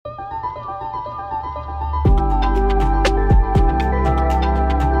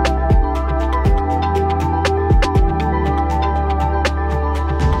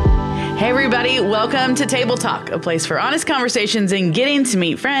everybody. Welcome to Table Talk, a place for honest conversations and getting to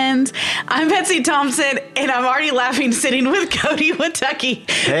meet friends. I'm Betsy Thompson, and I'm already laughing sitting with Cody Witucki.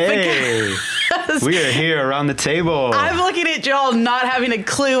 Hey, we are here around the table. I'm looking at Joel not having a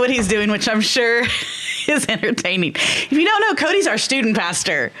clue what he's doing, which I'm sure is entertaining. If you don't know, Cody's our student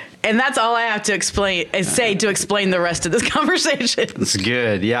pastor. And that's all I have to say to explain the rest of this conversation. That's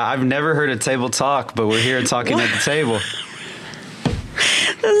good. Yeah, I've never heard a table talk, but we're here talking at the table.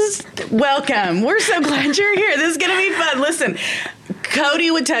 Welcome. We're so glad you're here. This is going to be fun. Listen, Cody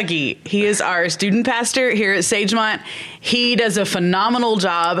Witucki, he is our student pastor here at Sagemont. He does a phenomenal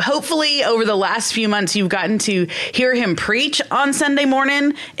job. Hopefully, over the last few months, you've gotten to hear him preach on Sunday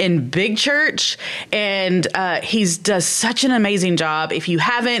morning in big church, and he does such an amazing job. If you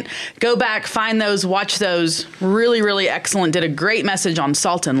haven't, go back, find those, watch those. Really, really excellent. Did a great message on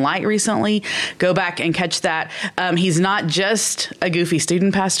salt and light recently. Go back and catch that. He's not just a goofy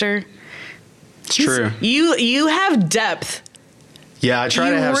student pastor. It's true. You have depth. Yeah, I try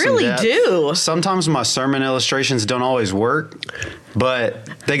to have some depth. You really do. Sometimes my sermon illustrations don't always work, but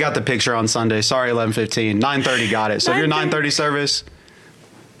they got the picture on Sunday. Sorry, 11:15. 9:30 got it. So if you're 9:30 service,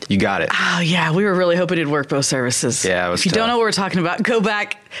 you got it. Oh, yeah. We were really hoping it'd work both services. Yeah, it was If you tough. don't know what we're talking about, go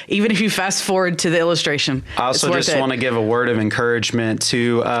back, even if you fast forward to the illustration. I also just want to give a word of encouragement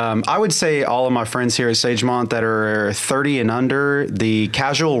to, I would say, all of my friends here at Sagemont that are 30 and under. The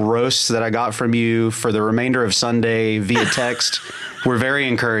casual roasts that I got from you for the remainder of Sunday via text were very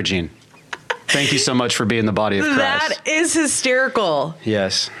encouraging. Thank you so much for being the body of Christ. That is hysterical.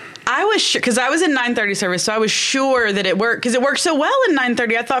 Yes. I was sure, because I was in 9:30 service, so I was sure that it worked, because it worked so well in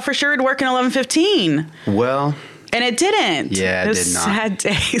 9:30. I thought for sure it'd work in 11:15. Well. And it didn't. Yeah, it did not. Sad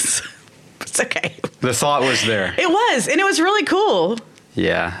days. It's okay. The thought was there. It was, and it was really cool.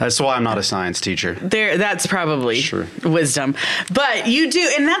 Yeah, that's why I'm not a science teacher. That's probably Sure. wisdom. But you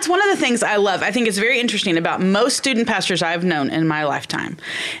do, and that's one of the things I love. I think it's very interesting about most student pastors I've known in my lifetime.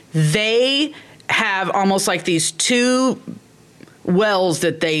 They have almost like these two wells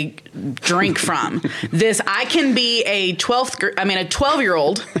that they drink from. I can be a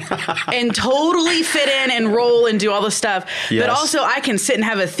 12-year-old and totally fit in and roll and do all the stuff. Yes. But also I can sit and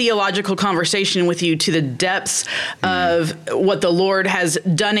have a theological conversation with you to the depths of what the Lord has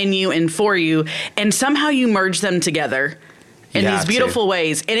done in you and for you. And somehow you merge them together in these beautiful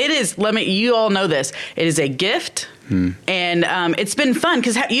ways. And it is, you all know this, it is a gift. And it's been fun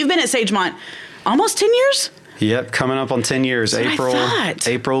because you've been at Sagemont almost 10 years? Yep, coming up on 10 years.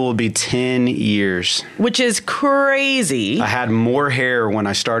 April will be 10 years. Which is crazy. I had more hair when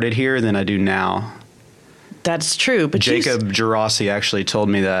I started here than I do now. That's true. But Jacob Gerasi actually told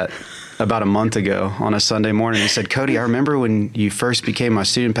me that about a month ago on a Sunday morning. He said, Cody, I remember when you first became my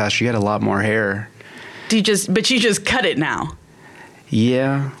student pastor, you had a lot more hair. But you just cut it now.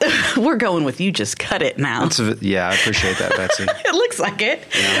 Yeah. We're going with you just cut it now. Yeah, I appreciate that, Betsy. It looks like it.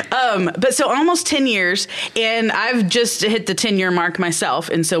 Yeah. But so almost 10 years, and I've just hit the 10-year mark myself,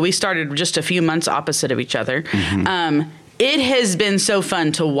 and so we started just a few months opposite of each other. Mm-hmm. It has been so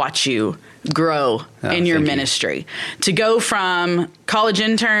fun to watch you grow in your ministry. To go from college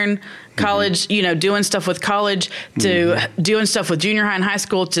intern, doing stuff with college, to doing stuff with junior high and high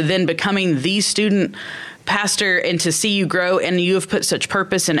school, to then becoming the student pastor, and to see you grow, and you have put such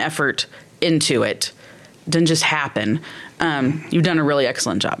purpose and effort into it. It didn't just happen. You've done a really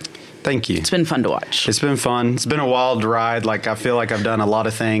excellent job. Thank you. It's been fun to watch. It's been fun. It's been a wild ride. Like, I feel like I've done a lot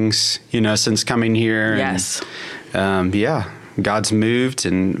of things, since coming here. Yes. And, God's moved,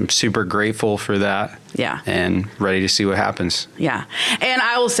 and I'm super grateful for that. Yeah. And ready to see what happens. Yeah. And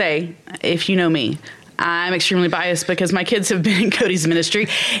I will say, if you know me, I'm extremely biased because my kids have been in Cody's ministry,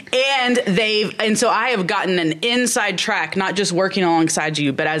 and so I have gotten an inside track, not just working alongside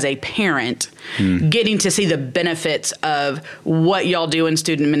you, but as a parent, getting to see the benefits of what y'all do in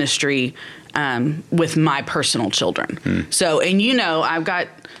student ministry with my personal children. So, and I've got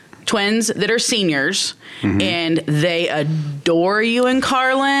twins that are seniors, and they adore you and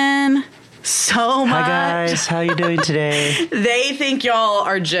Carlin so much. Hi guys, how you doing today? They think y'all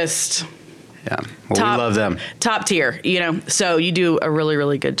are just... Yeah. Well, we love them. Top tier, so you do a really,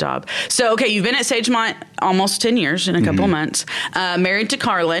 really good job. So, okay, you've been at Sagemont almost 10 years in a couple of months. Married to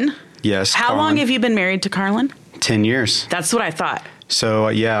Carlin. Yes. How long have you been married to Carlin? 10 years. That's what I thought. So,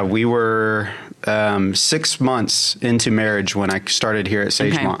 we were 6 months into marriage when I started here at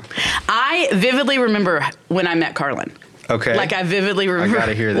Sagemont. Okay. I vividly remember when I met Carlin. Okay. I vividly remember I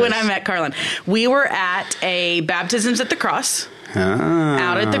gotta hear this. when I met Carlin. We were at a Baptisms at the Cross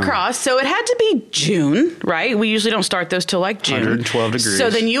out at the cross. So it had to be June, right? We usually don't start those till like June. 112 degrees. So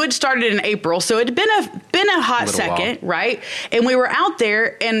then you had started in April. So it had been a hot second, right? And we were out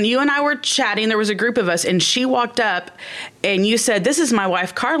there and you and I were chatting. There was a group of us and she walked up and you said, "This is my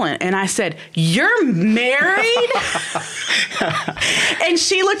wife, Carlin." And I said, "You're married?" And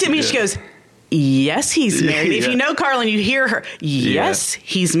she looked at me, she goes, "Yes, he's married." If you know Carlin, you hear her, "Yes,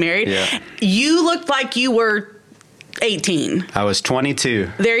 he's married." Yeah. You looked like you were 18. I was 22.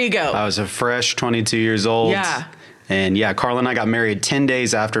 There you go. I was a fresh 22 years old. Yeah. And yeah, Carla and I got married 10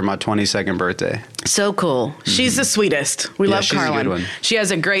 days after my 22nd birthday. So cool. She's the sweetest. We love she's Carlin. a good one. She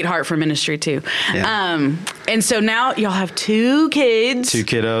has a great heart for ministry too. Yeah. And so now y'all have 2 kids. 2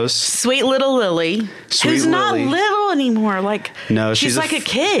 kiddos. Sweet little Lily. Who's not Lily. little anymore. Like, No, she's like a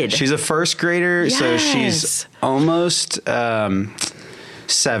kid. She's a first grader, so she's Yes. almost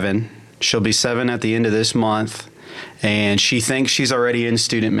 7. She'll be 7 at the end of this month. And she thinks she's already in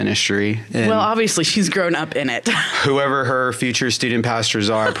student ministry. And well, obviously she's grown up in it. whoever her future student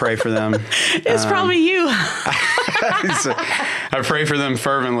pastors are, I pray for them. It's probably you. So I pray for them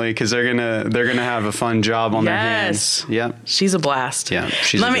fervently because they're gonna have a fun job on their hands. Yep. She's a blast. Yeah,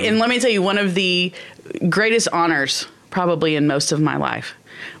 she's let a me good and one. let me tell you, one of the greatest honors probably in most of my life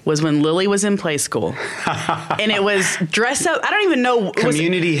was when Lily was in play school. And it was dress up. I don't even know.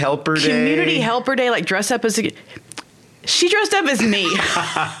 Community Helper Day. Community Helper Day, like dress up as a... She dressed up as me.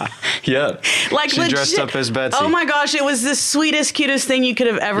 Yep. Like she legit, dressed up as Betsy. Oh my gosh, it was the sweetest, cutest thing you could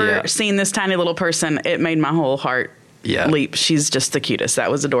have ever Yeah. seen, this tiny little person. It made my whole heart leap. She's just the cutest.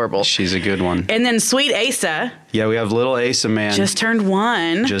 That was adorable. She's a good one. And then sweet Asa Yeah, we have little Asa, man. just turned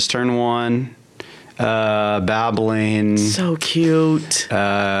 1. Just turned 1. Babbling. So cute.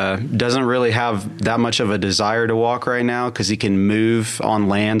 Doesn't really have that much of a desire to walk right now because he can move on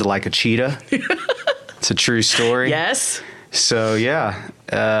land like a cheetah. It's a true story. Yes. So yeah,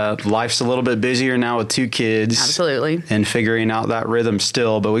 life's a little bit busier now with 2 kids. Absolutely. And figuring out that rhythm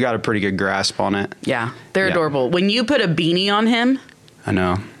still, but we got a pretty good grasp on it. Yeah, they're Yeah. adorable. When you put a beanie on him, I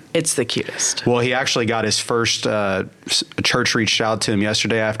know. it's the cutest. Well, he actually got his first, church reached out to him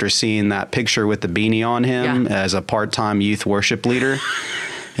yesterday after seeing that picture with the beanie on him as a part-time youth worship leader.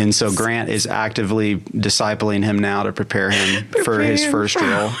 And so Grant is actively discipling him now to prepare him for his first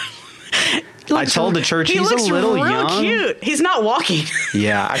role. I told the church he he's a looks little real young. cute. He's not walking.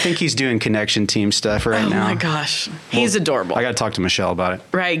 Yeah, I think he's doing connection team stuff right now. Oh my gosh, he's adorable. I got to talk to Michelle about it.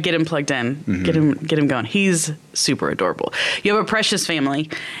 Right, get him plugged in. Mm-hmm. Get him going. He's super adorable. You have a precious family,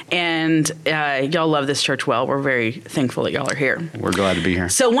 and y'all love this church well. We're very thankful that y'all are here. We're glad to be here.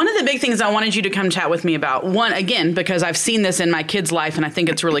 So one of the big things I wanted you to come chat with me about, one, again, because I've seen this in my kids' life, and I think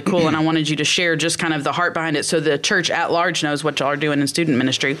it's really cool, and I wanted you to share just kind of the heart behind it so the church at large knows what y'all are doing in student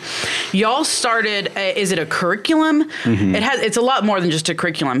ministry. Y'all started, is it a curriculum? Mm-hmm. It's a lot more than just a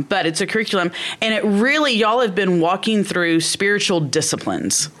curriculum, but it's a curriculum, and it really, y'all have been walking through spiritual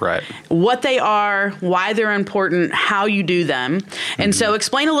disciplines. Right. What they are, why they're important, how you do them. And so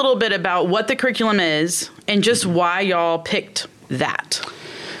explain a little bit about what the curriculum is and just why y'all picked that.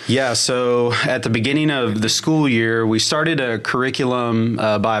 Yeah, so at the beginning of the school year, we started a curriculum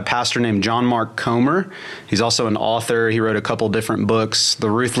by a pastor named John Mark Comer. He's also an author. He wrote a couple different books. The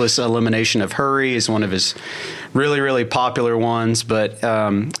Ruthless Elimination of Hurry is one of his really, really popular ones. But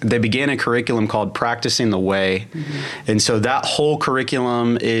they began a curriculum called Practicing the Way. And so that whole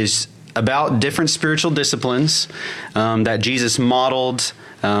curriculum is about different spiritual disciplines that Jesus modeled,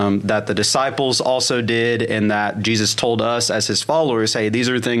 that the disciples also did, and that Jesus told us as his followers, hey, these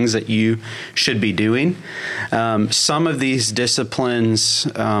are things that you should be doing. Some of these disciplines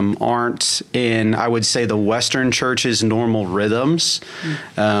aren't in, I would say, the Western church's normal rhythms.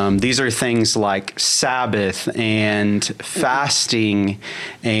 These are things like Sabbath and fasting,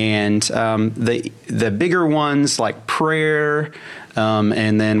 and the bigger ones like prayer.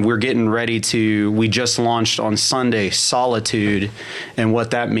 And then we're getting ready we just launched on Sunday, solitude, and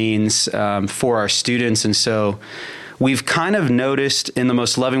what that means for our students. And so we've kind of noticed, in the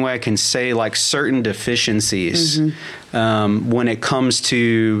most loving way I can say, like certain deficiencies when it comes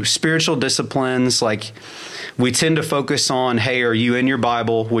to spiritual disciplines. Like, we tend to focus on, hey, are you in your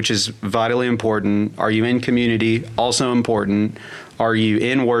Bible, which is vitally important? Are you in community? Also important. Are you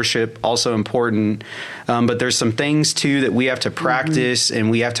in worship? Also important. But there's some things, too, that we have to practice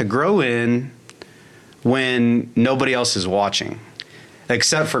and we have to grow in when nobody else is watching,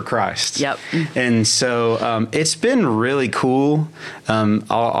 except for Christ. Yep. And so it's been really cool.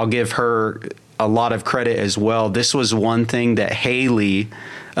 I'll give her a lot of credit as well. This was one thing that Haley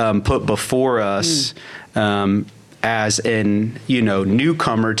put before us as an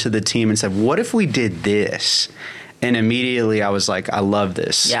newcomer to the team and said, what if we did this? And immediately I was like, I love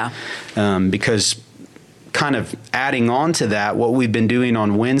this. Yeah. Because kind of adding on to that, what we've been doing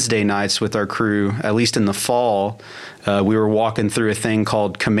on Wednesday nights with our crew, at least in the fall, we were walking through a thing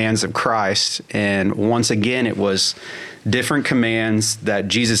called Commands of Christ. And once again, it was different commands that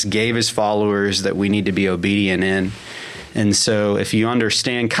Jesus gave his followers that we need to be obedient in. And so if you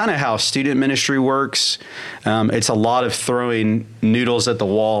understand kind of how student ministry works, it's a lot of throwing noodles at the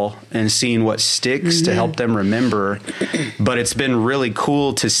wall and seeing what sticks to help them remember. But it's been really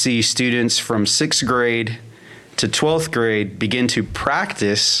cool to see students from 6th grade to 12th grade begin to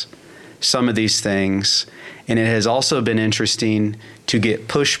practice some of these things. And it has also been interesting to get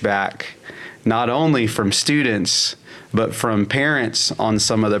pushback, not only from students, but from parents on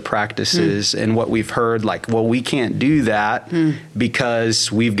some of the practices and what we've heard, like, well, we can't do that because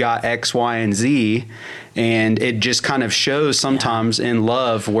we've got X, Y, and Z. And it just kind of shows sometimes in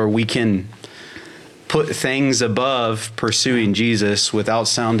love where we can put things above pursuing Jesus without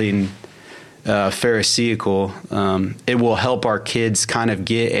sounding pharisaical. It will help our kids kind of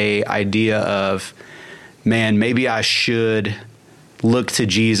get a idea of, man, maybe I should look to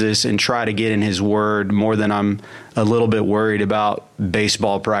Jesus and try to get in his word more than I'm a little bit worried about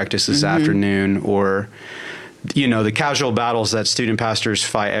baseball practice this afternoon, or, you know, the casual battles that student pastors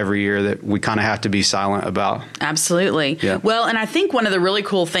fight every year that we kind of have to be silent about. Absolutely. Yeah. Well, and I think one of the really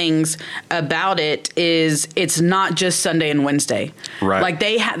cool things about it is it's not just Sunday and Wednesday. Right. Like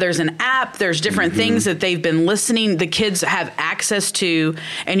there's an app, there's different things that they've been listening, the kids have access to,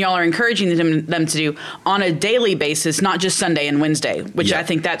 and y'all are encouraging them to do on a daily basis, not just Sunday and Wednesday, which I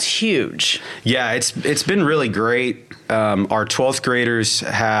think that's huge. Yeah, it's been really great. Our 12th graders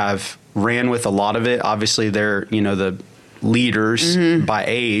have ran with a lot of it. Obviously, they're, you know, the leaders by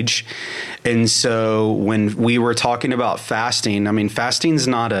age. And so when we were talking about fasting, I mean, fasting's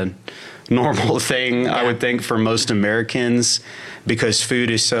not a normal thing, I would think, for most Americans, because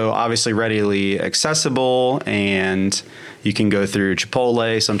food is so obviously readily accessible, and you can go through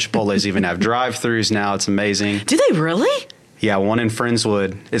Chipotle. Some Chipotles even have drive-thrus now. It's amazing. Do they really? Yeah, one in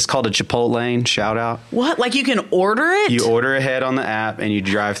Friendswood. It's called a Chipotlane. Shout out. What? Like you can order it? You order ahead on the app and you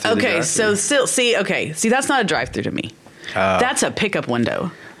drive through the drive-thru. So see, that's not a drive-through to me. That's a pickup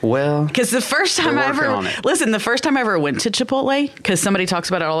window. Well, because the first time I ever went to Chipotle, because somebody talks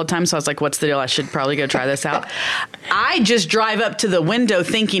about it all the time, so I was like, what's the deal? I should probably go try this out. I just drive up to the window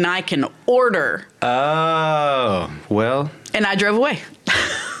thinking I can order. Oh, well. And I drove away.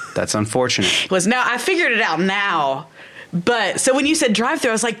 That's unfortunate. Now I figured it out now. But so when you said drive-thru,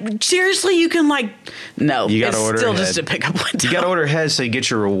 I was like, seriously, you can no, you gotta it's order still ahead. just a pickup window. You got to order ahead so you get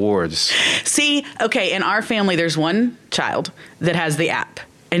your rewards. See, okay, in our family, there's one child that has the app,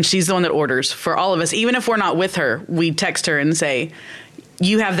 and she's the one that orders for all of us. Even if we're not with her, we text her and say,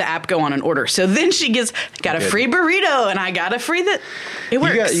 you have the app, go on and order. So then she got a free burrito, and I got a free that. It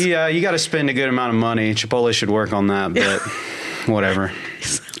works. You got to spend a good amount of money. Chipotle should work on that, but whatever.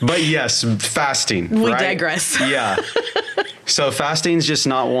 But yes, fasting. We right? digress. Yeah. So fasting's just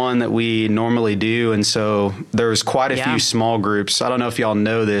not one that we normally do. And so there's quite a few small groups. I don't know if y'all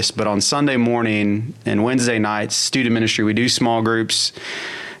know this, but on Sunday morning and Wednesday nights, student ministry, we do small groups.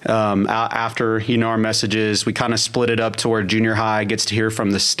 After, our messages, we kind of split it up to where junior high gets to hear from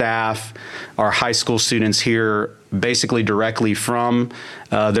the staff. Our high school students hear basically directly from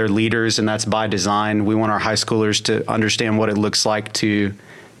their leaders, and that's by design. We want our high schoolers to understand what it looks like to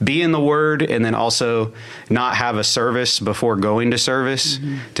be in the Word, and then also not have a service before going to service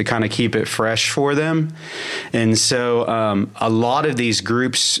to kind of keep it fresh for them. And so a lot of these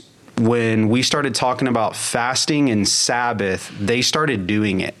groups, when we started talking about fasting and Sabbath, they started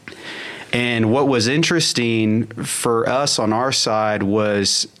doing it. And what was interesting for us on our side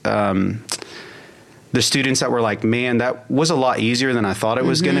was the students that were like, man, that was a lot easier than I thought it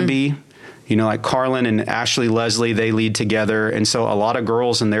was going to be. Like Carlin and Ashley Leslie, they lead together. And so a lot of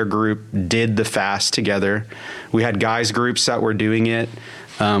girls in their group did the fast together. We had guys groups that were doing it.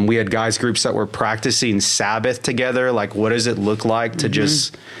 We had guys groups that were practicing Sabbath together. Like, what does it look like to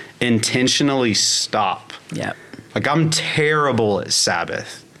just intentionally stop? Yeah. Like, I'm terrible at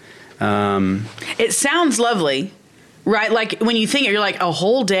Sabbath. It sounds lovely, right? Like when you think it, you're like a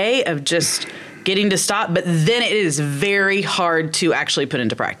whole day of just getting to stop, but then it is very hard to actually put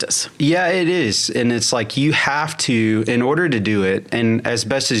into practice. Yeah, it is. And it's like you have to, in order to do it, and as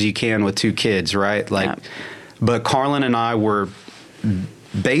best as you can with two kids, right? But Carlin and I were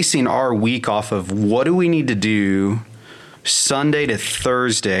basing our week off of what do we need to do Sunday to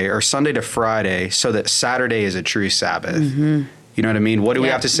Thursday or Sunday to Friday so that Saturday is a true Sabbath. You know what I mean? What do we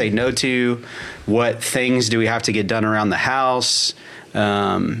have to say no to? What things do we have to get done around the house?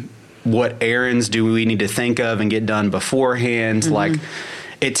 what errands do we need to think of and get done beforehand. Like,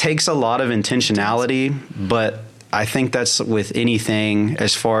 it takes a lot of intentionality, but I think that's with anything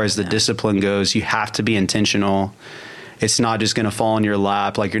as far as the discipline goes. You have to be intentional. It's not just going to fall in your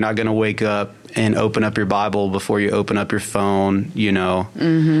lap. Like, you're not going to wake up and open up your Bible before you open up your phone, you know.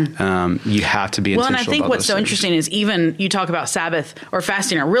 You have to be intentional. Well, and I think about what's so things. interesting is even you talk about Sabbath or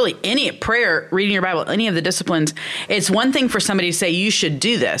fasting or really any prayer, reading your Bible, any of the disciplines. It's one thing for somebody to say, you should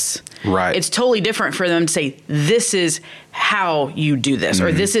do this. Right. It's totally different for them to say, this is how you do this,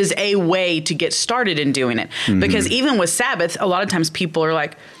 or this is a way to get started in doing it. Because even with Sabbath, a lot of times people are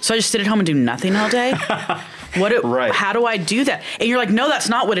like, so I just sit at home and do nothing all day? Right. How do I do that? And you're like, no, that's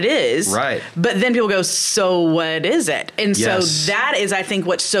not what it is. Right. But then people go, so what is it? And Yes. so that is, I think,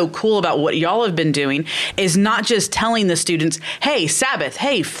 what's so cool about what y'all have been doing is not just telling the students, hey, Sabbath,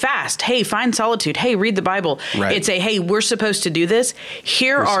 hey, fast, hey, find solitude, hey, read the Bible. Right. It's a, hey, we're supposed to do this.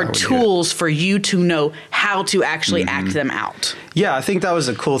 Here Here's how are we do it. tools for you to know how to actually act them out. Yeah, I think that was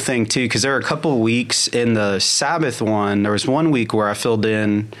a cool thing too, because there were a couple of weeks in the Sabbath one. There was one week where I filled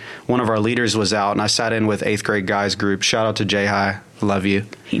in. One of our leaders was out, and I sat in with 8th grade guys group. Shout out to Jay High, love you.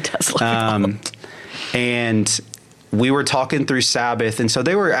 He does love you. And we were talking through Sabbath, and so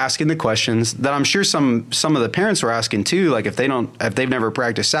they were asking the questions that I'm sure some of the parents were asking too. Like, if they've never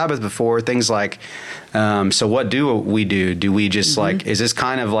practiced Sabbath before, things like, so what do we do? Do we just like, is this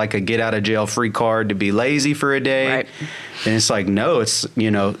kind of like a get out of jail free card to be lazy for a day? Right. And it's like, no, it's,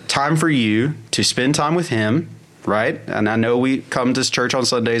 time for you to spend time with him. Right. And I know we come to church on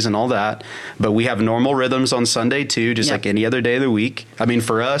Sundays and all that, but we have normal rhythms on Sunday too, just like any other day of the week. I mean,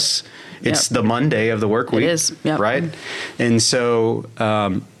 for us, it's the Monday of the work week. It is. Yep. Right. And so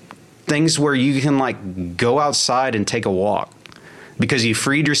things where you can like go outside and take a walk, because you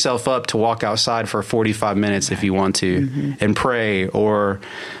freed yourself up to walk outside for 45 minutes if you want to and pray or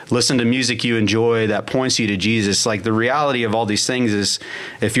listen to music you enjoy that points you to Jesus. Like, the reality of all these things is,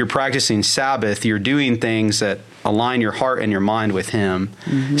 if you're practicing Sabbath, you're doing things that align your heart and your mind with him.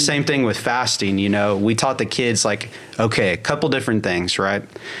 Same thing with fasting. We taught the kids, like, okay, a couple different things, right?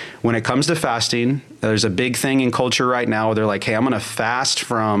 When it comes to fasting, there's a big thing in culture right now where they're like, hey, I'm going to fast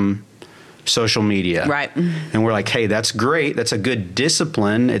from social media. Right. And we're like, hey, that's great. That's a good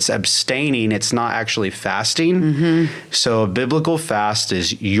discipline. It's abstaining. It's not actually fasting. So a biblical fast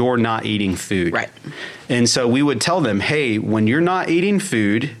is you're not eating food. Right. And so we would tell them, hey, when you're not eating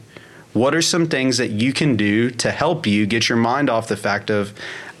food, what are some things that you can do to help you get your mind off the fact of,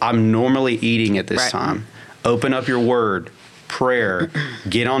 I'm normally eating at this time? Open up your word, prayer,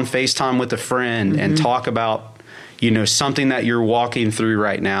 get on FaceTime with a friend and talk about something that you're walking through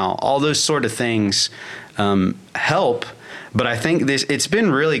right now. All those sort of things help. But I think it's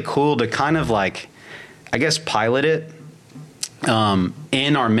been really cool to kind of like, I guess, pilot it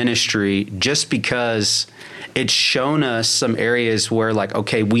in our ministry, just because it's shown us some areas where, like,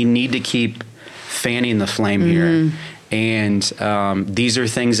 okay, we need to keep fanning the flame here. And these are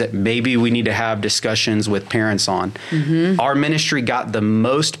things that maybe we need to have discussions with parents on. Our ministry got the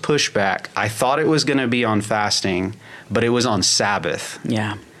most pushback. I thought it was going to be on fasting, but it was on Sabbath.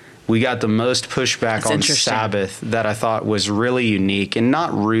 Yeah. We got the most pushback on Sabbath that I thought was really unique and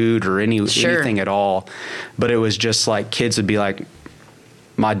not rude or anything at all. But it was just like, kids would be like,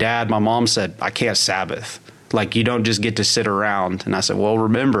 my mom said, I can't Sabbath. Like, you don't just get to sit around. And I said, well,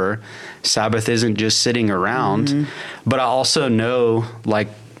 remember, Sabbath isn't just sitting around. But I also know, like,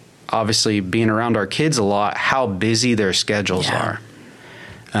 obviously being around our kids a lot, how busy their schedules are.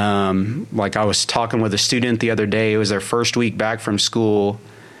 Like, I was talking with a student the other day. It was their first week back from school,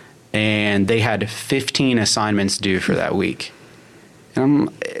 and they had 15 assignments due for that week. And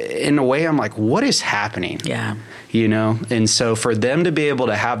in a way, I'm like, what is happening? Yeah. And so for them to be able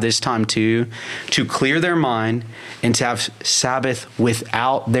to have this time to clear their mind and to have Sabbath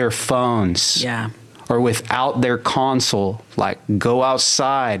without their phones or without their console, like, go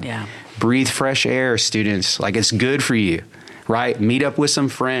outside, breathe fresh air, students. Like, it's good for you, right? Meet up with some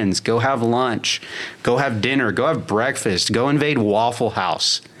friends, go have lunch, go have dinner, go have breakfast, go invade Waffle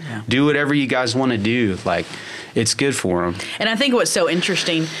House, do whatever you guys want to do. Like, it's good for them. And I think what's so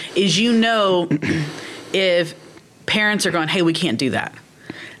interesting is, if parents are going, hey, we can't do that,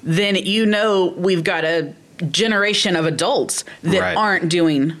 then we've got a generation of adults that aren't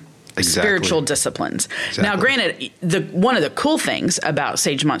doing spiritual disciplines. Now, granted, one of the cool things about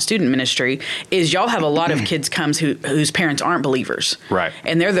Sagemont Student Ministry is y'all have a lot of kids whose parents aren't believers. Right.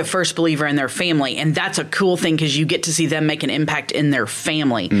 And they're the first believer in their family. And that's a cool thing because you get to see them make an impact in their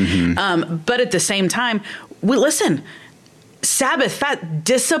family. But at the same time, listen, Sabbath, fast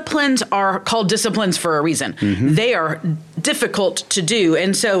disciplines are called disciplines for a reason. They are difficult to do.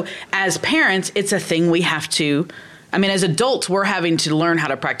 And so as parents, it's a thing we have to, as adults, we're having to learn how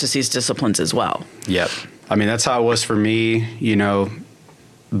to practice these disciplines as well. Yep. That's how it was for me,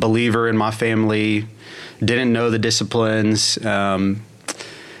 believer in my family, didn't know the disciplines, and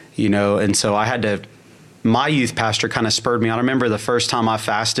so I had to, my youth pastor kind of spurred me on. I remember the first time I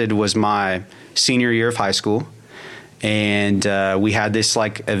fasted was my senior year of high school. And we had this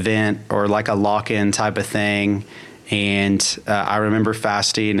event or a lock-in type of thing. And I remember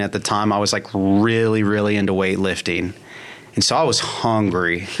fasting. At the time, I was really, really into weightlifting. And so I was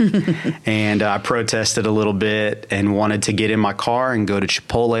hungry. And I protested a little bit and wanted to get in my car and go to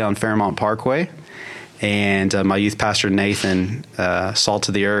Chipotle on Fairmont Parkway. And my youth pastor, Nathan, salt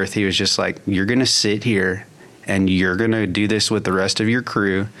of the earth, he was just like, you're going to sit here and you're going to do this with the rest of your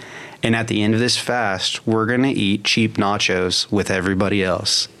crew. And at the end of this fast, we're going to eat cheap nachos with everybody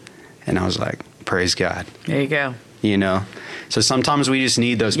else. And I was like, praise God. There you go. So sometimes we just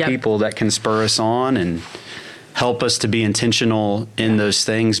need those people that can spur us on and help us to be intentional in those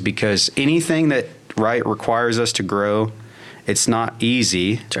things, because anything that requires us to grow, it's not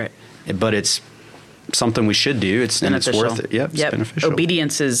easy. That's right. But it's something we should do. It's worth it. Yep. It's beneficial.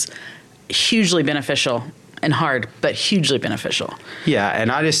 Obedience is hugely beneficial. And hard, but hugely beneficial. Yeah,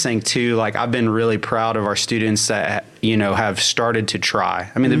 and I just think too, I've been really proud of our students that have started to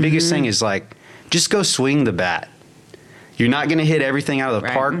try. The biggest thing is just go swing the bat. You're not going to hit everything out of the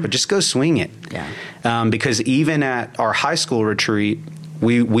park, but just go swing it. Yeah. Because even at our high school retreat,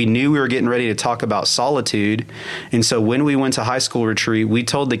 we knew we were getting ready to talk about solitude, and so when we went to high school retreat, we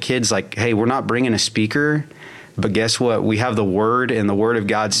told the kids hey, we're not bringing a speaker. But guess what? We have the Word, and the Word of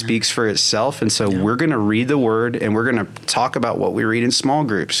God speaks for itself. And so we're going to read the Word, and we're going to talk about what we read in small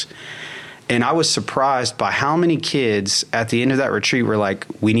groups. And I was surprised by how many kids at the end of that retreat were like,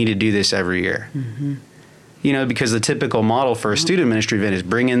 we need to do this every year. Because the typical model for a student ministry event is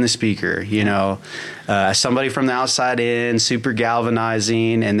bring in the speaker, somebody from the outside in, super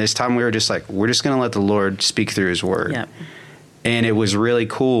galvanizing. And this time we were just we're just going to let the Lord speak through His Word. Yep. And it was really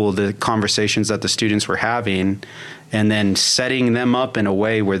cool, the conversations that the students were having, and then setting them up in a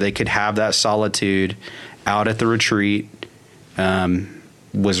way where they could have that solitude out at the retreat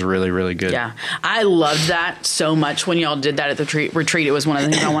was really, really good. Yeah. I loved that so much when y'all did that at the retreat. It was one of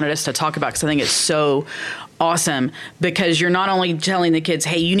the things I wanted us to talk about, because I think it's so awesome, because you're not only telling the kids,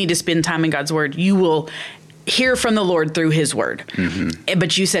 hey, you need to spend time in God's Word. You will hear from the Lord through His Word.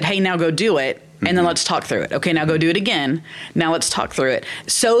 But you said, hey, now go do it. And then let's talk through it. Okay, now go do it again. Now let's talk through it.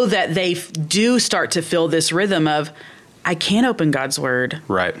 So that they do start to feel this rhythm of, I can open God's Word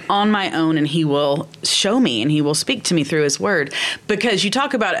on my own, and He will show me, and He will speak to me through His Word. Because you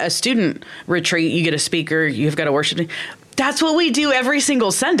talk about a student retreat, you get a speaker, you've got to worship. That's what we do every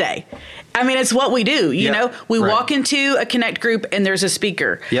single Sunday. It's what we do. We walk into a Connect group and there's a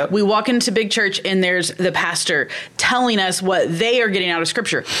speaker. Yep. We walk into big church and there's the pastor telling us what they are getting out of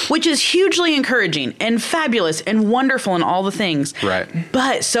Scripture, which is hugely encouraging and fabulous and wonderful and all the things. Right.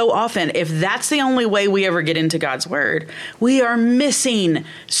 But so often, if that's the only way we ever get into God's Word, we are missing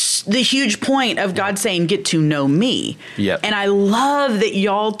the huge point of God saying, get to know me. Yep. And I love that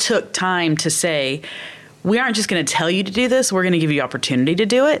y'all took time to say, we aren't just going to tell you to do this. We're going to give you opportunity to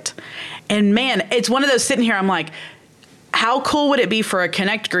do it. And man, it's one of those sitting here, I'm like, how cool would it be for a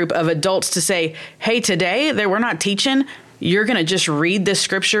Connect group of adults to say, hey, today we're not teaching. You're going to just read this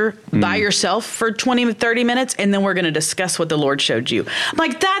Scripture by yourself for 20 to 30 minutes, and then we're going to discuss what the Lord showed you. I'm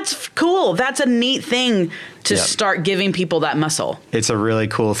like, that's cool. That's a neat thing to start giving people that muscle. It's a really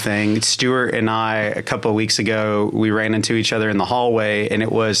cool thing. Stuart and I, a couple of weeks ago, we ran into each other in the hallway, and I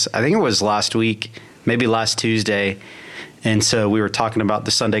think it was last week, maybe last Tuesday. And so we were talking about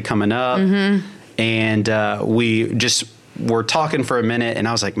the Sunday coming up, and we just were talking for a minute, and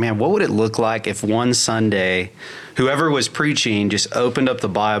I was like, man, what would it look like if one Sunday whoever was preaching just opened up the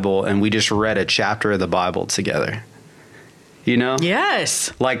Bible and we just read a chapter of the Bible together?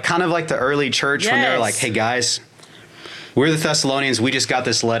 Yes. Kind of like the early church when they were like, hey guys, we're the Thessalonians. We just got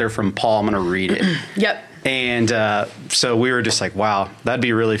this letter from Paul. I'm going to read it. Yep. And so we were just like, wow, that'd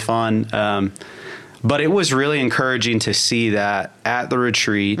be really fun. But it was really encouraging to see that at the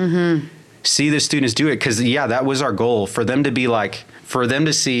retreat, see the students do it. Because, that was our goal, for them to be for them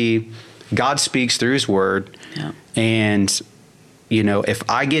to see God speaks through His Word. Yeah. And, if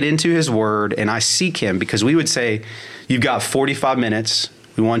I get into His Word and I seek Him, because we would say, you've got 45 minutes.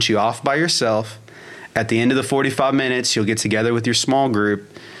 We want you off by yourself. At the end of the 45 minutes, you'll get together with your small group.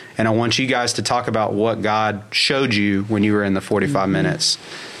 And I want you guys to talk about what God showed you when you were in the 45 minutes.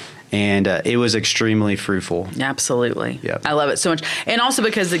 And it was extremely fruitful. Absolutely. Yep. I love it so much. And also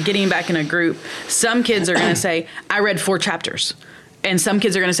because of getting back in a group, some kids are going to say, I read 4 chapters. And some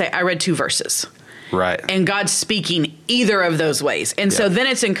kids are going to say, I read 2 verses. Right. And God's speaking either of those ways. And so then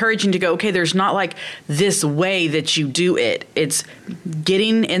it's encouraging to go, okay, there's not like this way that you do it. It's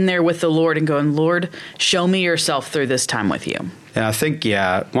getting in there with the Lord and going, Lord, show me yourself through this time with you. And I think,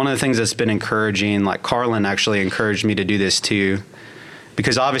 one of the things that's been encouraging, like Carlin actually encouraged me to do this too,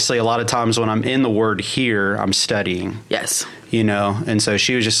 because obviously a lot of times when I'm in the Word here, I'm studying. Yes. And so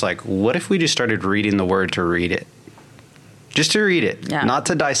she was just like, what if we just started reading the Word to read it? Just to read it, not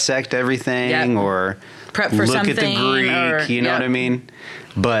to dissect everything or prep for look something at the Greek, you know what I mean?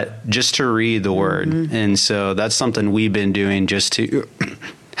 But just to read the Word. And so that's something we've been doing just to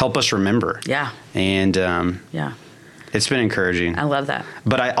help us remember. Yeah. And it's been encouraging. I love that.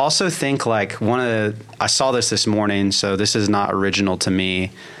 But I also think like I saw this morning, so this is not original to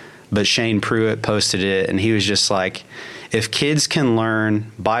me, but Shane Pruitt posted it and he was just like, if kids can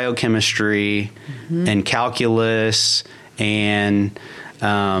learn biochemistry and calculus and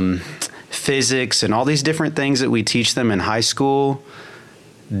physics and all these different things that we teach them in high school,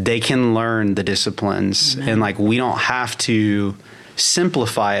 they can learn the disciplines. And like, we don't have to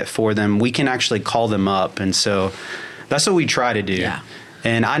simplify it for them. We can actually call them up. And so that's what we try to do. Yeah.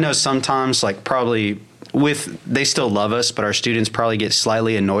 And I know sometimes like probably they still love us, but our students probably get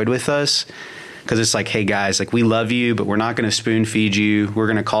slightly annoyed with us because it's like, hey guys, like we love you, but we're not going to spoon feed you. We're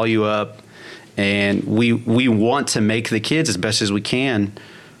going to call you up. And we want to make the kids as best as we can,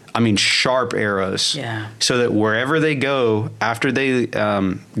 sharp arrows. Yeah. So that wherever they go after they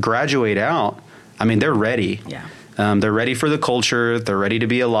graduate out, they're ready. Yeah. They're ready for the culture. They're ready to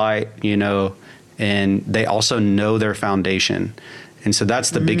be a light, and they also know their foundation. And so that's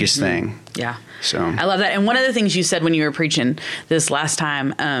the biggest thing. Yeah. So I love that. And one of the things you said when you were preaching this last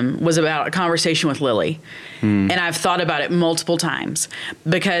time was about a conversation with Lily. And I've thought about it multiple times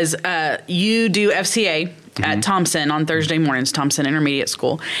because you do FCA at Thompson on Thursday mornings, Thompson Intermediate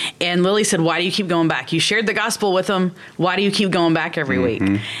School. And Lily said, why do you keep going back? You shared the gospel with them. Why do you keep going back every week?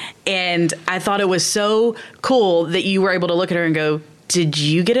 And I thought it was so cool that you were able to look at her and go, did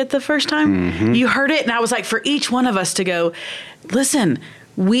you get it the first time? You heard it. And I was like, for each one of us to go, listen,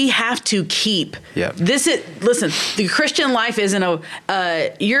 we have to keep listen, the Christian life isn't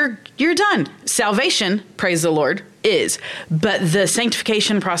you're done. Salvation, praise the Lord, is. But the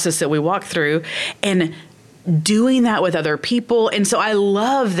sanctification process that we walk through and doing that with other people. And so I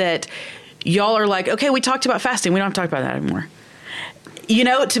love that y'all are like, okay, we talked about fasting. We don't have to talk about that anymore.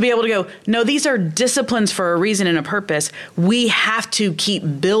 To be able to go, no, these are disciplines for a reason and a purpose. We have to keep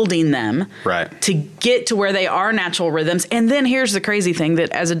building them to get to where they are natural rhythms. And then here's the crazy thing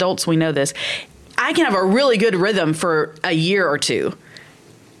that as adults, we know this. I can have a really good rhythm for a year or two.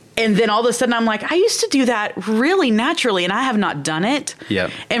 And then all of a sudden I'm like, I used to do that really naturally and I have not done it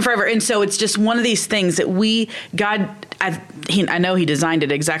in forever. And so it's just one of these things that I know he designed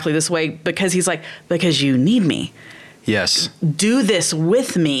it exactly this way because he's like, because you need me. Yes. Do this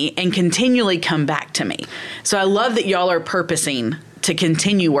with me and continually come back to me. So I love that y'all are purposing to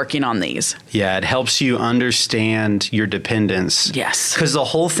continue working on these. Yeah, it helps you understand your dependence. Yes. Because the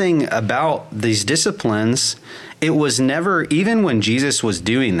whole thing about these disciplines, it was never, even when Jesus was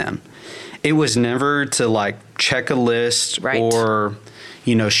doing them, it was never to like check a list or,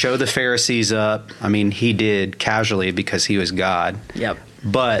 show the Pharisees up. He did casually because he was God. Yep.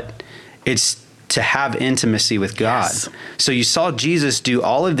 But it's to have intimacy with God. Yes. So you saw Jesus do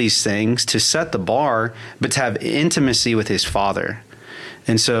all of these things to set the bar, but to have intimacy with his Father.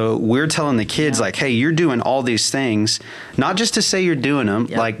 And so we're telling the kids like, hey, you're doing all these things, not just to say you're doing them,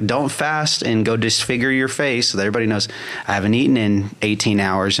 like don't fast and go disfigure your face so that everybody knows I haven't eaten in 18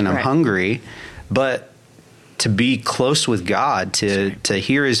 hours and I'm hungry, but to be close with God, to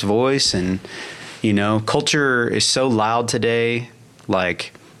hear his voice. And, culture is so loud today,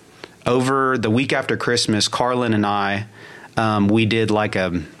 like over the week after Christmas, Carlin and I, we did like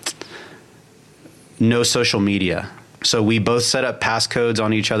a no social media. So we both set up passcodes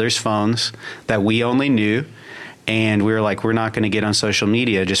on each other's phones that we only knew. And we were like, we're not going to get on social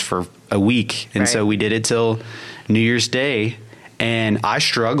media just for a week. And so we did it till New Year's Day. And I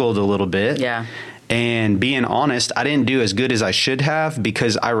struggled a little bit. Yeah. And being honest, I didn't do as good as I should have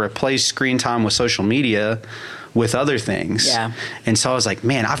because I replaced screen time with social media with other things. Yeah. And so I was like,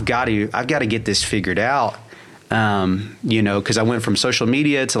 man, I've got to get this figured out. Because I went from social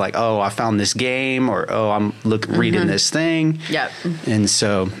media to like, oh, I found this game or, oh, I'm reading this thing. Yep. And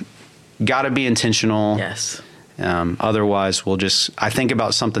so got to be intentional. Yes. Otherwise I think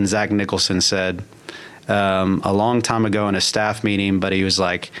about something Zach Nicholson said. a long time ago in a staff meeting, but he was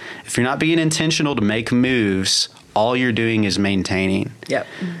like, if you're not being intentional to make moves, all you're doing is maintaining. Yep.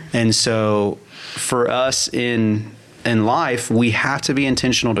 And so for us in life, we have to be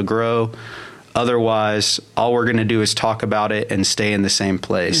intentional to grow. Otherwise, all we're going to do is talk about it and stay in the same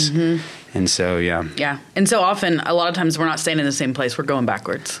place. And so, yeah. Yeah. And so often, a lot of times we're not staying in the same place. We're going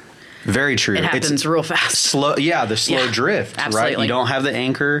backwards. Very true. It happens real fast. Slow, the slow drift, absolutely. right? You don't have the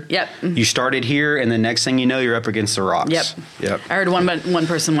anchor. Yep. You started here, and the next thing you know, you're up against the rocks. Yep. I heard one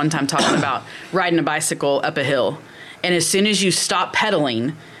person one time talking about riding a bicycle up a hill, and as soon as you stop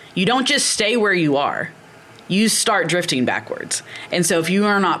pedaling, you don't just stay where you are. You start drifting backwards. And so if you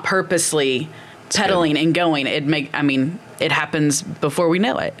are not purposely pedaling and going, it happens before we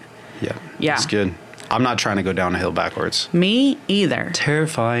know it. Yeah. It's good. I'm not trying to go down a hill backwards. Me either.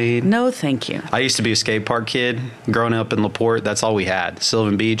 Terrified. No, thank you. I used to be a skate park kid growing up in LaPorte. That's all we had,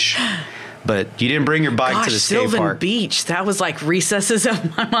 Sylvan Beach. But you didn't bring your bike to the skate Sylvan park. Beach. That was like recesses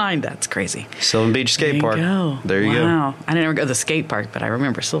of my mind. That's crazy. Sylvan Beach skate park. There you go. Wow. I didn't ever go to the skate park, but I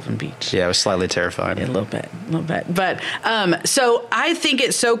remember Sylvan Beach. Yeah, it was slightly terrifying. A little bit. But so I think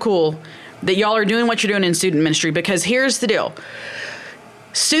it's so cool that y'all are doing what you're doing in student ministry, because here's the deal.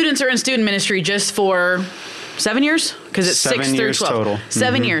 Students are in student ministry just for 7 years, because it's 6 through 12. 7 total.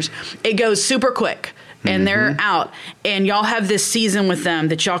 7 years. It goes super quick, and they're out, and y'all have this season with them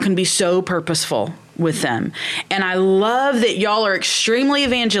that y'all can be so purposeful with them. And I love that y'all are extremely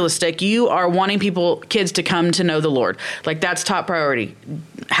evangelistic. You are wanting kids to come to know the Lord. Like, that's top priority.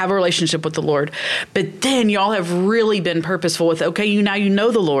 Have a relationship with the Lord. But then y'all have really been purposeful with, okay, you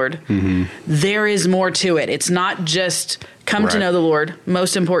know the Lord. There is more to it. It's not just come to know the Lord,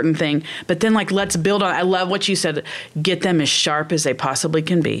 most important thing. But then, like, let's build on. I love what you said. Get them as sharp as they possibly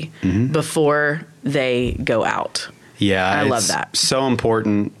can be before they go out. Yeah, I love that. So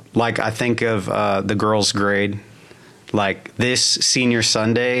important. Like, I think of the girls' grade. Like, this senior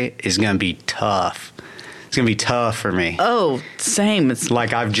Sunday is going to be tough. It's going to be tough for me. Oh, same. It's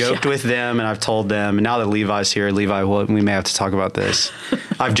like, I've joked with them, and I've told them, and now that Levi's here, Levi, we may have to talk about this.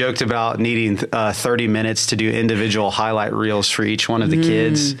 I've joked about needing 30 minutes to do individual highlight reels for each one of the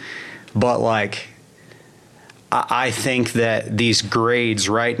kids. But, like, I think that these grades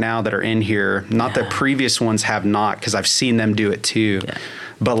right now that are in here, not that previous ones have not, because I've seen them do it too,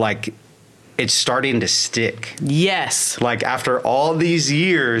 but, like, it's starting to stick. Yes. Like, after all these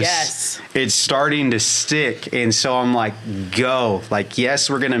years, it's starting to stick. And so I'm like, go. Like, yes,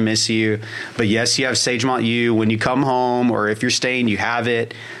 we're going to miss you. But yes, you have Sagemont U. When you come home, or if you're staying, you have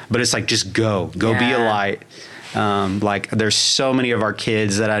it. But it's like, just go. Go be a light. Like, there's so many of our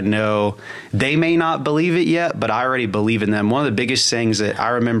kids that I know, they may not believe it yet, but I already believe in them. One of the biggest things that I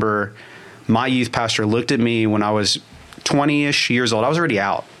remember, my youth pastor looked at me when I was 20-ish years old. I was already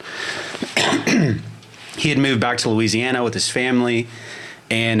out. He had moved back to Louisiana with his family.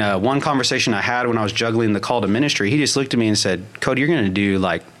 And one conversation I had when I was juggling the call to ministry, he just looked at me and said, Cody, you're going to do,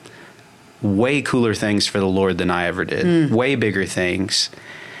 like, way cooler things for the Lord than I ever did. Way bigger things.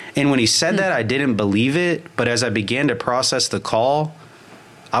 And when he said that, I didn't believe it. But as I began to process the call,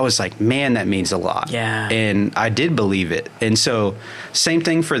 I was like, man, that means a lot. Yeah. And I did believe it. And so same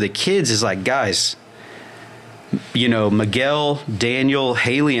thing for the kids is like, guys, you know, Miguel, Daniel,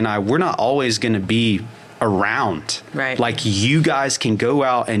 Haley, and I, we're not always going to be around. Right. Like, you guys can go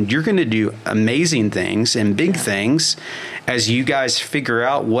out and you're going to do amazing things and big things as you guys figure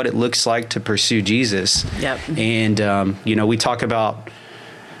out what it looks like to pursue Jesus. Yep. And, you know, we talk about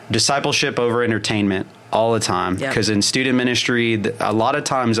discipleship over entertainment all the time, because in student ministry, a lot of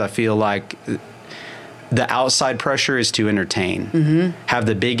times I feel like the outside pressure is to entertain, have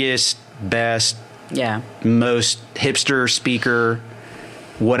the biggest, best, most hipster speaker,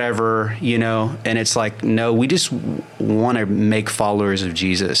 whatever, you know, and it's like, no, we just want to make followers of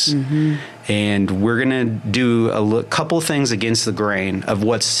Jesus. And we're going to do a couple things against the grain of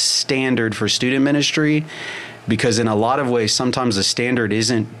what's standard for student ministry, because in a lot of ways, sometimes the standard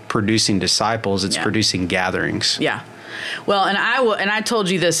isn't producing disciples, it's producing gatherings. Yeah. Well, and I told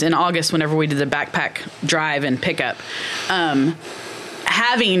you this in August whenever we did the backpack drive and pickup.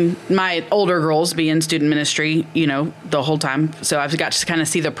 Having my older girls be in student ministry, you know, the whole time. So I've got to kind of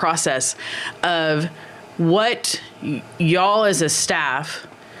see the process of what y'all as a staff,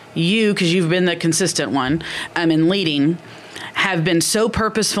 because you've been the consistent one in leading, have been so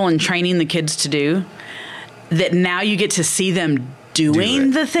purposeful in training the kids to do, that now you get to see them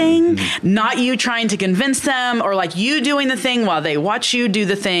doing the thing, not you trying to convince them, or like you doing the thing while they watch you do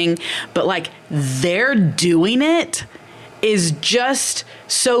the thing, but like they're doing it is just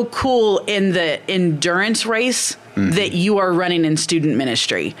so cool in the endurance race that you are running in student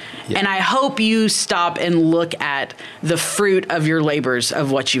ministry. Yeah. And I hope you stop and look at the fruit of your labors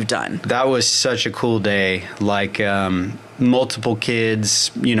of what you've done. That was such a cool day. Like multiple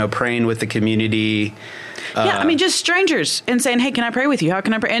kids, praying with the community. Yeah, I mean, just strangers and saying, hey, can I pray with you? How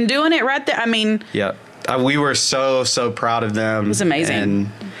can I pray? And doing it right there. I mean, yeah. We were so proud of them. It was amazing. And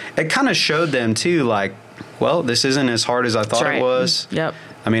it kind of showed them, too, like, well, this isn't as hard as I thought it was. Yep.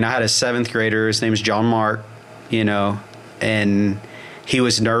 I mean, I had a 7th grader. His name's John Mark, and he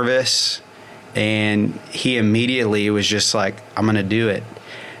was nervous. And he immediately was just like, I'm going to do it.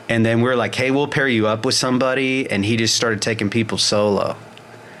 And then we were like, hey, we'll pair you up with somebody. And he just started taking people solo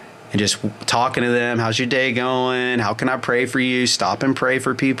and just talking to them. How's your day going? How can I pray for you? Stop and pray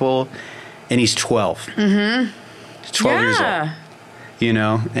for people. And he's 12. Mm-hmm. He's 12 years old.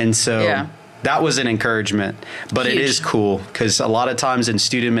 And so that was an encouragement. But Huge. It is cool because a lot of times in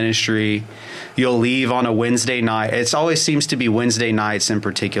student ministry, you'll leave on a Wednesday night. It always seems to be Wednesday nights in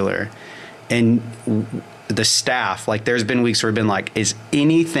particular. And the staff, like there's been weeks where I've been like, is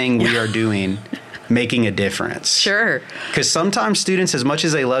anything we are doing making a difference? Sure. Because sometimes students, as much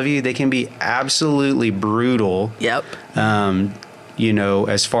as they love you, they can be absolutely brutal. Yep.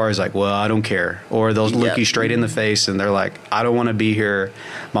 As far as like, well, I don't care. Or they'll look you straight in the face and they're like, I don't want to be here.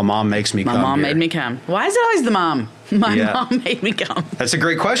 My mom makes me come here. My mom made me come. Why is it always the mom? My mom made me come. That's a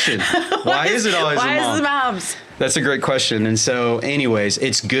great question. Why is it always the mom? Why is the moms? That's a great question. And so anyways,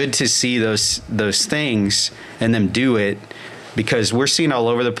 it's good to see those things and them do it because we're seeing all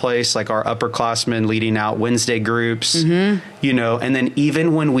over the place, like our upperclassmen leading out Wednesday groups, and then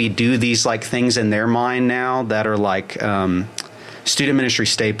even when we do these like things in their mind now that are like, student ministry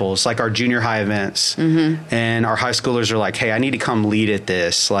staples, like our junior high events, and our high schoolers are like, hey, I need to come lead at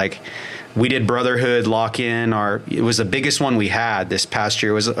this. Like we did Brotherhood lock-in. It was the biggest one we had this past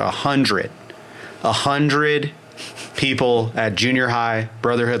year. It was 100 people at junior high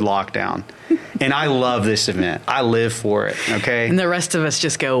Brotherhood lockdown. And I love this event. I live for it. Okay. And the rest of us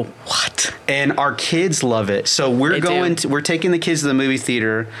just go, what? And our kids love it. So we're taking the kids to the movie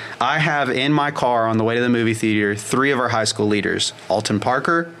theater. I have in my car on the way to the movie theater 3 of our high school leaders, Alton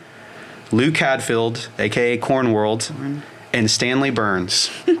Parker, Luke Hadfield, aka Corn World, and Stanley Burns.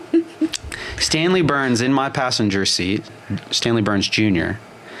 Stanley Burns in my passenger seat, Stanley Burns Jr.,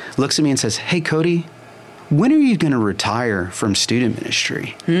 looks at me and says, hey, Cody, when are you going to retire from student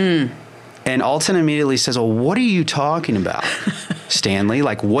ministry? And Alton immediately says, well, what are you talking about, Stanley?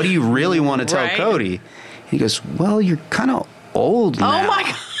 Like, what do you really want to tell Cody? He goes, well, you're kind of old now. Oh, my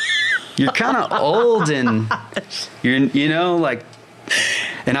God. You're kind of old and you're,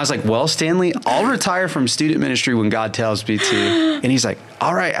 and I was like, well, Stanley, I'll retire from student ministry when God tells me to. And he's like,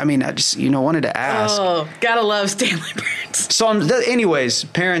 all right. I mean, I just, wanted to ask. Oh, gotta love Stanley Burns. So anyways,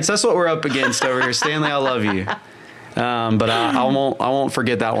 parents, that's what we're up against over here. Stanley, I love you. But I won't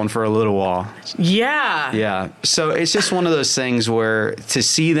forget that one for a little while. Yeah. Yeah. So it's just one of those things where to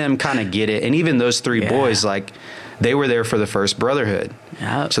see them kind of get it. And even those 3 boys, like they were there for the first Brotherhood.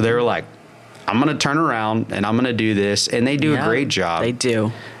 Yep. So they were like, I'm going to turn around and I'm going to do this. And they do a great job. They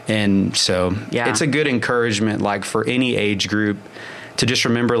do. And so it's a good encouragement, like for any age group to just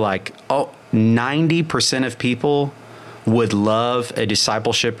remember 90% of people would love a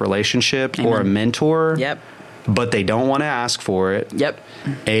discipleship relationship or a mentor. Yep. But they don't want to ask for it. Yep.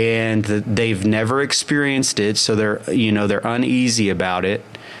 And they've never experienced it, so they're uneasy about it.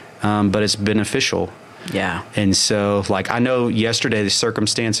 But it's beneficial. Yeah. And so, I know yesterday the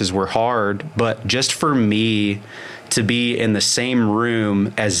circumstances were hard, but just for me to be in the same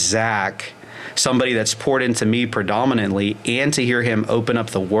room as Zach, somebody that's poured into me predominantly, and to hear him open up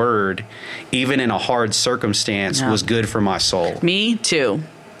the Word, even in a hard circumstance, was good for my soul. Me too.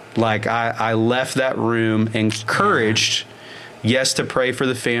 I left that room encouraged, yes, to pray for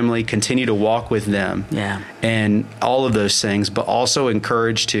the family, continue to walk with them, and all of those things, but also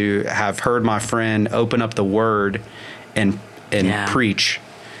encouraged to have heard my friend open up the Word and preach.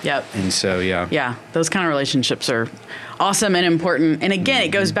 Yep. And so, yeah, those kind of relationships are awesome and important. And again, it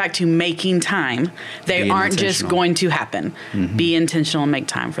goes back to making time. They aren't just going to happen. Be intentional and make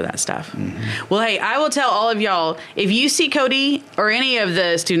time for that stuff. Well, hey, I will tell all of y'all, if you see Cody or any of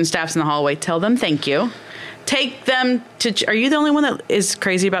the student staffs in the hallway, tell them thank you. Take them to, are you the only one that is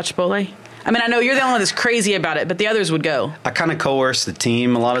crazy about Chipotle? I mean, I know you're the only one that's crazy about it, but the others would go. I kind of coerce the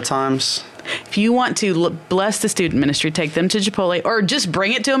team a lot of times. If you want to bless the student ministry, take them to Chipotle or just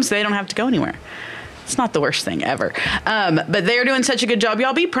bring it to them so they don't have to go anywhere. It's not the worst thing ever. But they're doing such a good job.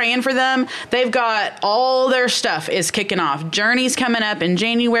 Y'all be praying for them. They've got all their stuff is kicking off. Journey's coming up in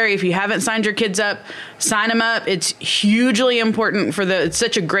January. If you haven't signed your kids up, sign them up. It's hugely important it's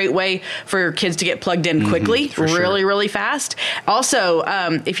such a great way for your kids to get plugged in quickly, really fast. Also,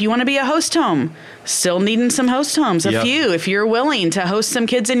 if you want to be a host home, still needing some host homes, a few, if you're willing to host some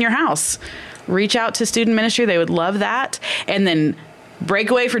kids in your house, reach out to student ministry. They would love that. And then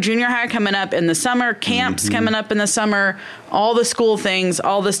breakaway for junior high coming up in the summer, camps coming up in the summer, all the school things,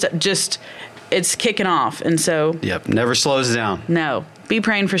 all the stuff, just it's kicking off. And so never slows down. No, be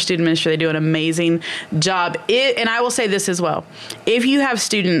praying for student ministry. They do an amazing job. And I will say this as well. If you have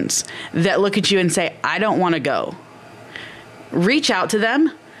students that look at you and say, I don't want to go, reach out to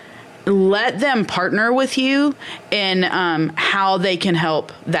them. Let them partner with you in how they can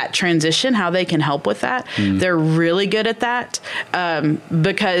help that transition, how they can help with that. They're really good at that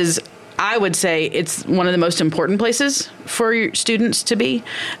because I would say it's one of the most important places for your students to be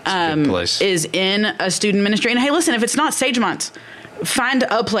is in a student ministry. And hey, listen, if it's not Sagemont, find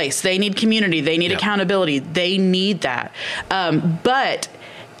a place. They need community. They need accountability. They need that. But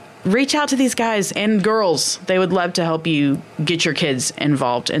reach out to these guys and girls. They would love to help you get your kids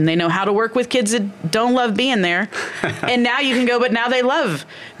involved. And they know how to work with kids that don't love being there. And now you can go, but now they love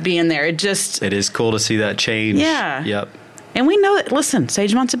being there. It is cool to see that change. Yeah. Yep. And we know that, listen,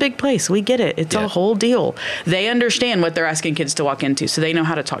 Sagemont's a big place. We get it. It's a whole deal. They understand what they're asking kids to walk into, so they know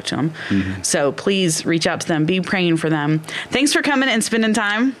how to talk to them. So please reach out to them. Be praying for them. Thanks for coming and spending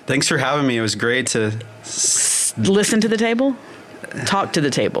time. Thanks for having me. It was great to listen to the table. Talk to the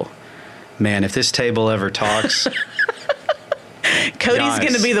table. Man, if this table ever talks. Cody's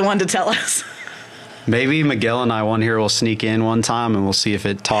going to be the one to tell us. Maybe Miguel and I one here will sneak in one time and we'll see if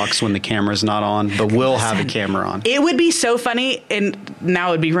it talks when the camera's not on, but we'll have a camera on. It would be so funny, and now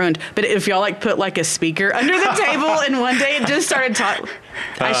it would be ruined, but if y'all put a speaker under the table and one day it just started talking.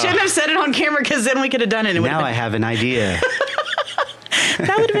 I shouldn't have said it on camera because then we could have done it. Now I have an idea.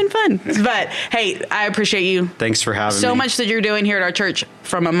 That would have been fun. But hey, I appreciate you. Thanks for having me. So much that you're doing here at our church.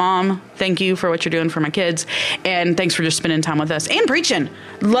 From a mom, thank you for what you're doing for my kids. And thanks for just spending time with us and preaching.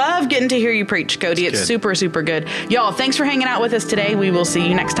 Love getting to hear you preach, Cody. It's super, super good. Y'all, thanks for hanging out with us today. We will see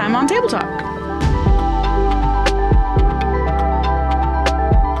you next time on Table Talk.